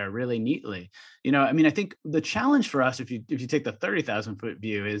fit there really neatly. I think the challenge for us, if you take the 30,000 foot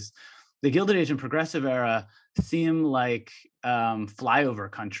view, is the Gilded Age and Progressive Era seem like flyover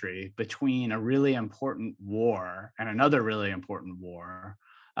country between a really important war and another really important war.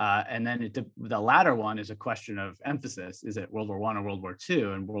 And then the latter one is a question of emphasis. Is it World War I or World War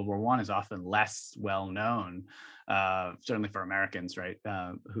II? And World War I is often less well known, certainly for Americans, right?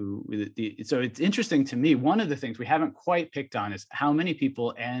 So it's interesting to me. One of the things we haven't quite picked on is how many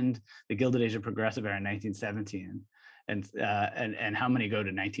people end the Gilded Age and Progressive Era in 1917. And how many go to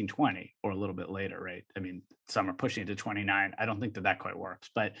 1920 or a little bit later, right? I mean, some are pushing it to 29. I don't think that quite works.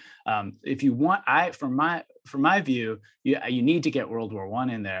 But if you want, from my view, you need to get World War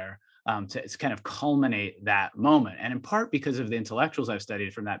I in there to kind of culminate that moment. And in part because of the intellectuals I've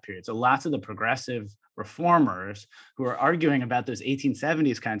studied from that period. So lots of the progressive reformers who are arguing about those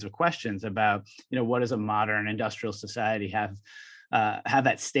 1870s kinds of questions about, what does a modern industrial society have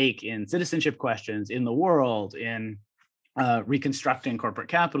at stake in citizenship questions, in the world, in reconstructing corporate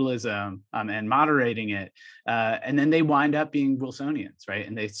capitalism and moderating it. And then they wind up being Wilsonians, right?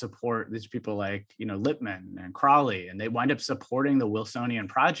 And they support these people like, Lippmann and Crawley, and they wind up supporting the Wilsonian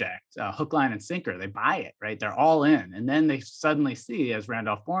project, hook, line, and sinker. They buy it, right? They're all in. And then they suddenly see, as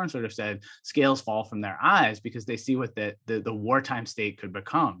Randolph Bourne sort of said, scales fall from their eyes because they see what the wartime state could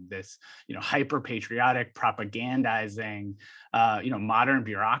become, this, hyper-patriotic, propagandizing, modern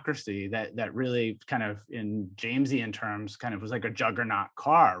bureaucracy that really kind of, in Jamesian terms, kind of was like a juggernaut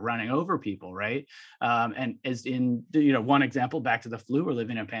car running over people, right? And as in, one example, back to the flu, we're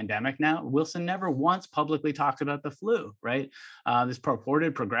living in a pandemic now. Wilson never once publicly talked about the flu, right? This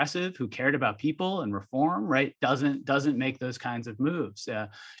purported progressive who cared about people and reform, right, doesn't make those kinds of moves,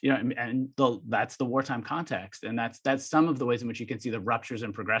 that's the wartime context, and that's some of the ways in which you can see the ruptures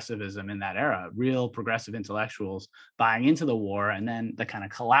in progressivism in that era. Real progressive intellectuals buying into the war, and then the kind of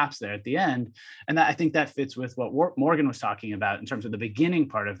collapse there at the end. And I think that fits with what Morgan was talking about in terms of the beginning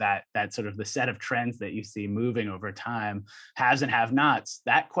part of that sort of the set of trends that you see moving over time, haves and have-nots.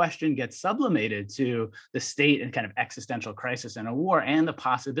 That question gets sublimated to the state and kind of existential crisis in a war, and the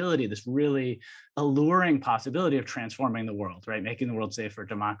possibility, this really alluring possibility of transforming the world, right? Making the world safe for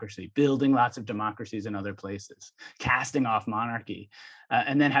democracy, building lots of democracies in other places, casting off monarchy.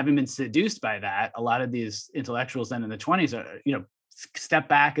 And then having been seduced by that, a lot of these intellectuals then in the 20s are, step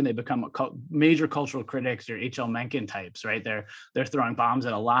back and they become major cultural critics, or H.L. Mencken types, right? They're throwing bombs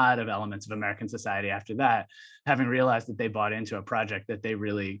at a lot of elements of American society after that, having realized that they bought into a project that they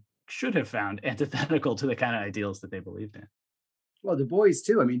really should have found antithetical to the kind of ideals that they believed in. Well, Du Bois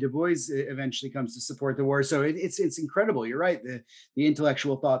too. I mean, Du Bois eventually comes to support the war. So it's incredible. You're right. The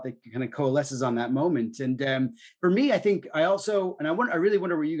intellectual thought that kind of coalesces on that moment. And for me, I think I really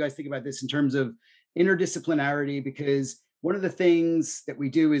wonder what you guys think about this in terms of interdisciplinarity, because one of the things that we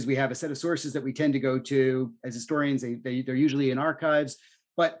do is we have a set of sources that we tend to go to as historians. They're usually in archives,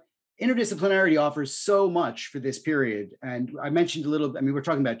 but interdisciplinarity offers so much for this period. And I mentioned we're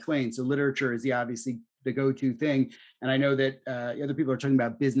talking about Twain, so literature is obviously the go-to thing. And I know that other people are talking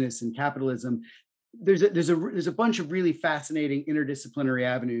about business and capitalism. There's a bunch of really fascinating interdisciplinary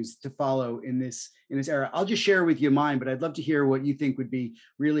avenues to follow in this era. I'll just share with you mine, but I'd love to hear what you think would be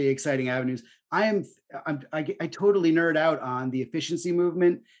really exciting avenues. I totally nerd out on the efficiency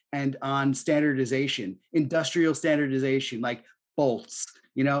movement and on standardization, industrial standardization, like bolts.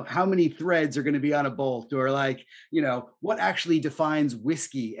 How many threads are going to be on a bolt, or what actually defines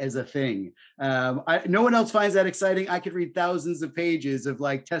whiskey as a thing? No one else finds that exciting. I could read thousands of pages of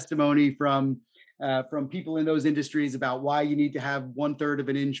testimony from people in those industries about why you need to have 1/3 of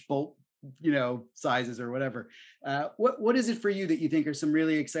an inch bolt sizes or whatever. What is it for you that you think are some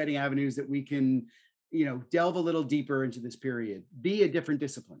really exciting avenues that we can, delve a little deeper into this period, be at different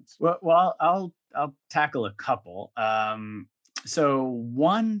disciplines? Well, I'll tackle a couple. So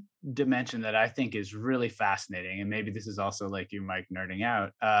one dimension that I think is really fascinating, and maybe this is also like you, Mike, nerding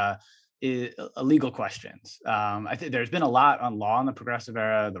out, is legal questions. I think there's been a lot on law in the progressive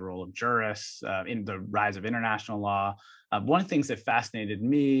era, the role of jurists, in the rise of international law. One of the things that fascinated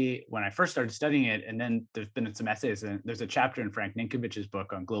me when I first started studying it, and then there's been some essays, and there's a chapter in Frank Ninkovich's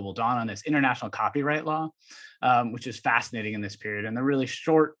book on Global Dawn on this international copyright law, which is fascinating in this period. And the really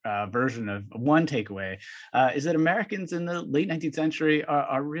short version of one takeaway is that Americans in the late 19th century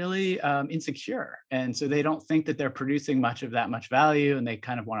are really insecure. And so they don't think that they're producing much of that much value, and they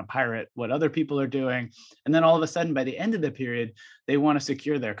kind of want to pirate what other people are doing. And then all of a sudden, by the end of the period, they want to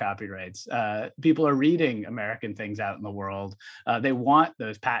secure their copyrights. People are reading American things out in the world. They want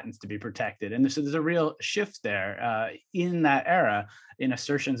those patents to be protected. And so there's a real shift there in that era in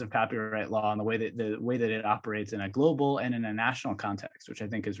assertions of copyright law and the way that it operates in a global and in a national context, which I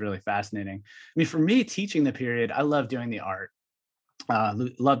think is really fascinating. I mean, for me, teaching the period, I love doing the art.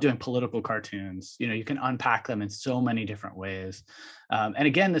 Love doing political cartoons. You can unpack them in so many different ways. And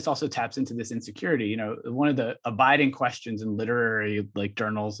again, this also taps into this insecurity. One of the abiding questions in literary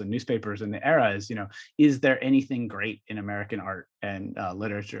journals and newspapers in the era is there anything great in American art and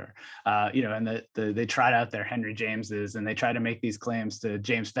literature? And they trot out their Henry Jameses, and they try to make these claims to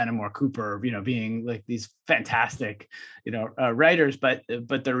James Fenimore Cooper, being like these fantastic, writers. But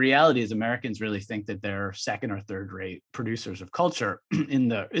the reality is Americans really think that they're second or third rate producers of culture in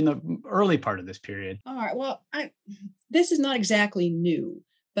the early part of this period. All right. Well, this is not exactly new,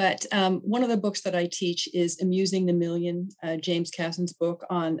 but one of the books that I teach is Amusing the Million, James Cason's book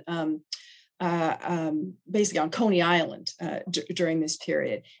on basically on Coney Island during this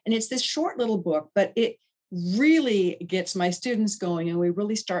period. And it's this short little book, but it really gets my students going, and we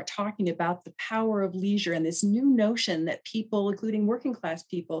really start talking about the power of leisure and this new notion that people, including working class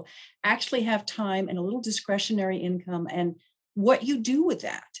people, actually have time and a little discretionary income, and what you do with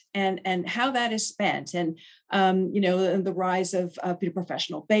that and how that is spent, and the rise of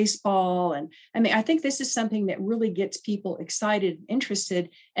professional baseball. And I mean, I think this is something that really gets people excited, interested,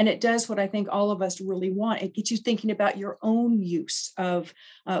 and it does what I think all of us really want. It gets you thinking about your own use of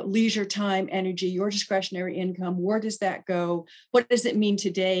leisure time, energy, your discretionary income. Where does that go? What does it mean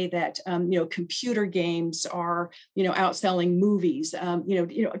today that computer games are outselling movies?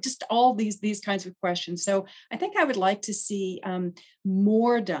 Just all these kinds of questions. So I think I would like to see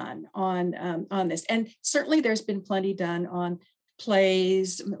more done on this, and certainly there's been plenty done on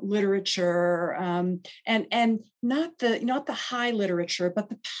plays, literature, and not the high literature, but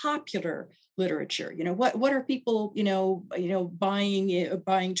the popular literature. What are people buying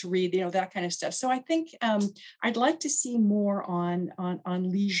to read, that kind of stuff. So I think I'd like to see more on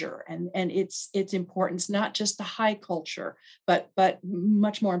leisure and its importance, not just the high culture, but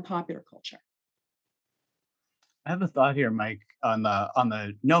much more in popular culture. I have a thought here, Mike, on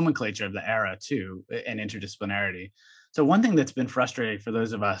the nomenclature of the era too, and interdisciplinarity. So one thing that's been frustrating for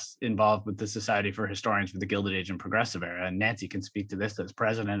those of us involved with the Society for Historians for the Gilded Age and Progressive Era, and Nancy can speak to this as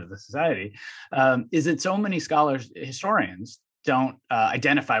president of the society, is that so many historians don't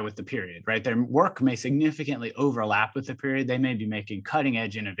identify with the period, right? Their work may significantly overlap with the period. They may be making cutting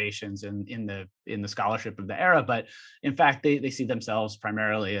edge innovations in the scholarship of the era, but in fact, they see themselves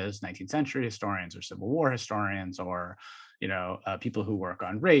primarily as 19th century historians or Civil War historians, or people who work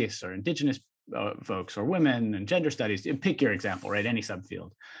on race or indigenous folks or women and gender studies. Pick your example, right? Any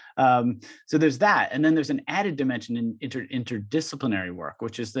subfield. So there's that. And then there's an added dimension in interdisciplinary work,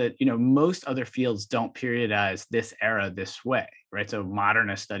 which is that, most other fields don't periodize this era this way, right? So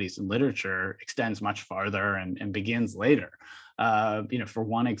modernist studies in literature extends much farther and begins later. For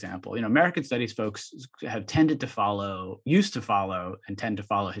one example, American studies folks have used to follow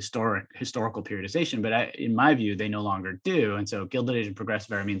historical periodization, but in my view, they no longer do. And so Gilded Age and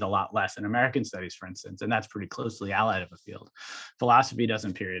Progressive Era means a lot less in American studies, for instance, and that's pretty closely allied of a field. Philosophy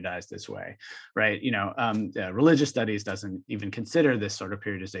doesn't periodize this way, right? Religious studies doesn't even consider this sort of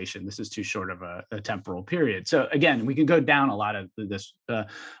periodization. This is too short of a temporal period. So again, we can go down a lot of this,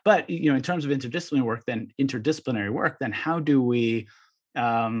 but in terms of interdisciplinary work, then how do we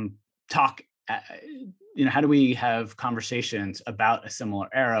talk how do we have conversations about a similar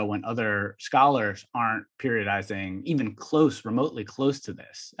era when other scholars aren't periodizing even remotely close to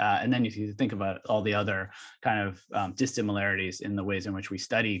this? And then if you think about all the other kind of dissimilarities in the ways in which we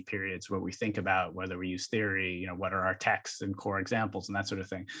study periods, where we think about whether we use theory, what are our texts and core examples and that sort of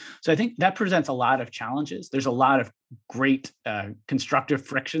thing. So I think that presents a lot of challenges. There's a lot of great constructive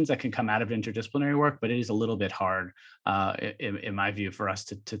frictions that can come out of interdisciplinary work, but it is a little bit hard, in my view, for us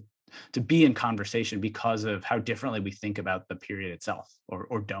to be in conversation because of how differently we think about the period itself,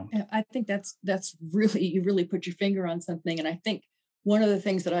 or don't. I think that's really, you really put your finger on something. And I think one of the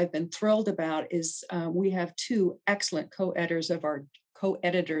things that I've been thrilled about is we have two excellent co-editors of our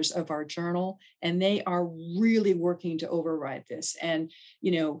journal, and they are really working to override this and,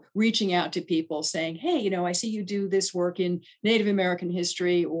 reaching out to people saying, hey, I see you do this work in Native American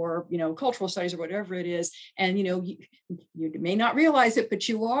history or, cultural studies or whatever it is. And, you may not realize it, but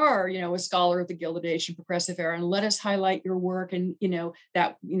you are, a scholar of the Gilded Age and Progressive Era, and let us highlight your work. And,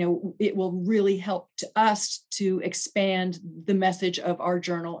 that, it will really help to us to expand the message of our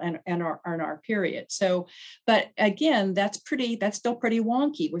journal and our period. So, but again, that's still pretty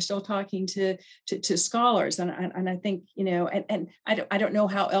wonky. We're still talking to scholars, and I think and I don't know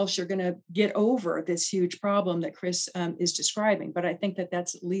how else you're going to get over this huge problem that Chris is describing. But I think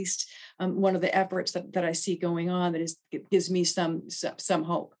that's at least one of the efforts that I see going on that gives me some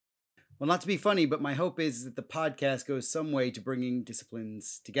hope. Well, not to be funny, but my hope is that the podcast goes some way to bringing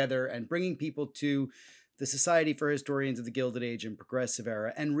disciplines together and bringing people to the Society for Historians of the Gilded Age and Progressive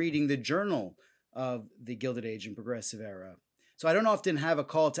Era and reading the Journal of the Gilded Age and Progressive Era. So I don't often have a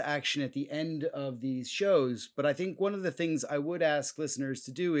call to action at the end of these shows, but I think one of the things I would ask listeners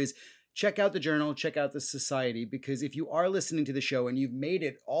to do is check out the journal, check out the society, because if you are listening to the show and you've made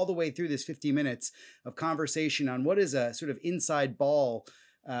it all the way through this 50 minutes of conversation on what is a sort of inside ball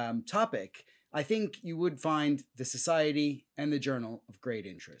topic, I think you would find the society and the journal of great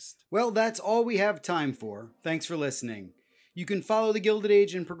interest. Well, that's all we have time for. Thanks for listening. You can follow the Gilded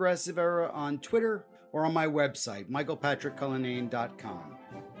Age and Progressive Era on Twitter or on my website, michaelpatrickcullinane.com.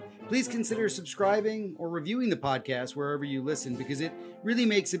 Please consider subscribing or reviewing the podcast wherever you listen, because it really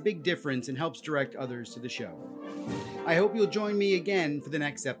makes a big difference and helps direct others to the show. I hope you'll join me again for the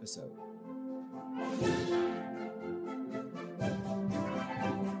next episode.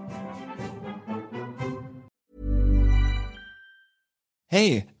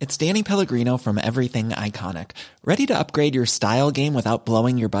 Hey, it's Danny Pellegrino from Everything Iconic. Ready to upgrade your style game without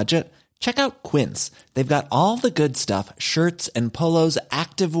blowing your budget? Check out Quince. They've got all the good stuff, shirts and polos,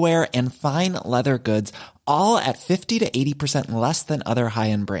 activewear, and fine leather goods, all at 50 to 80% less than other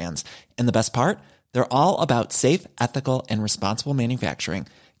high-end brands. And the best part? They're all about safe, ethical, and responsible manufacturing.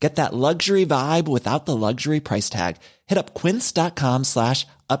 Get that luxury vibe without the luxury price tag. Hit up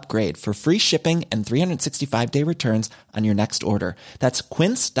quince.com/upgrade for free shipping and 365-day returns on your next order. That's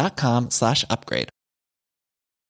quince.com/upgrade.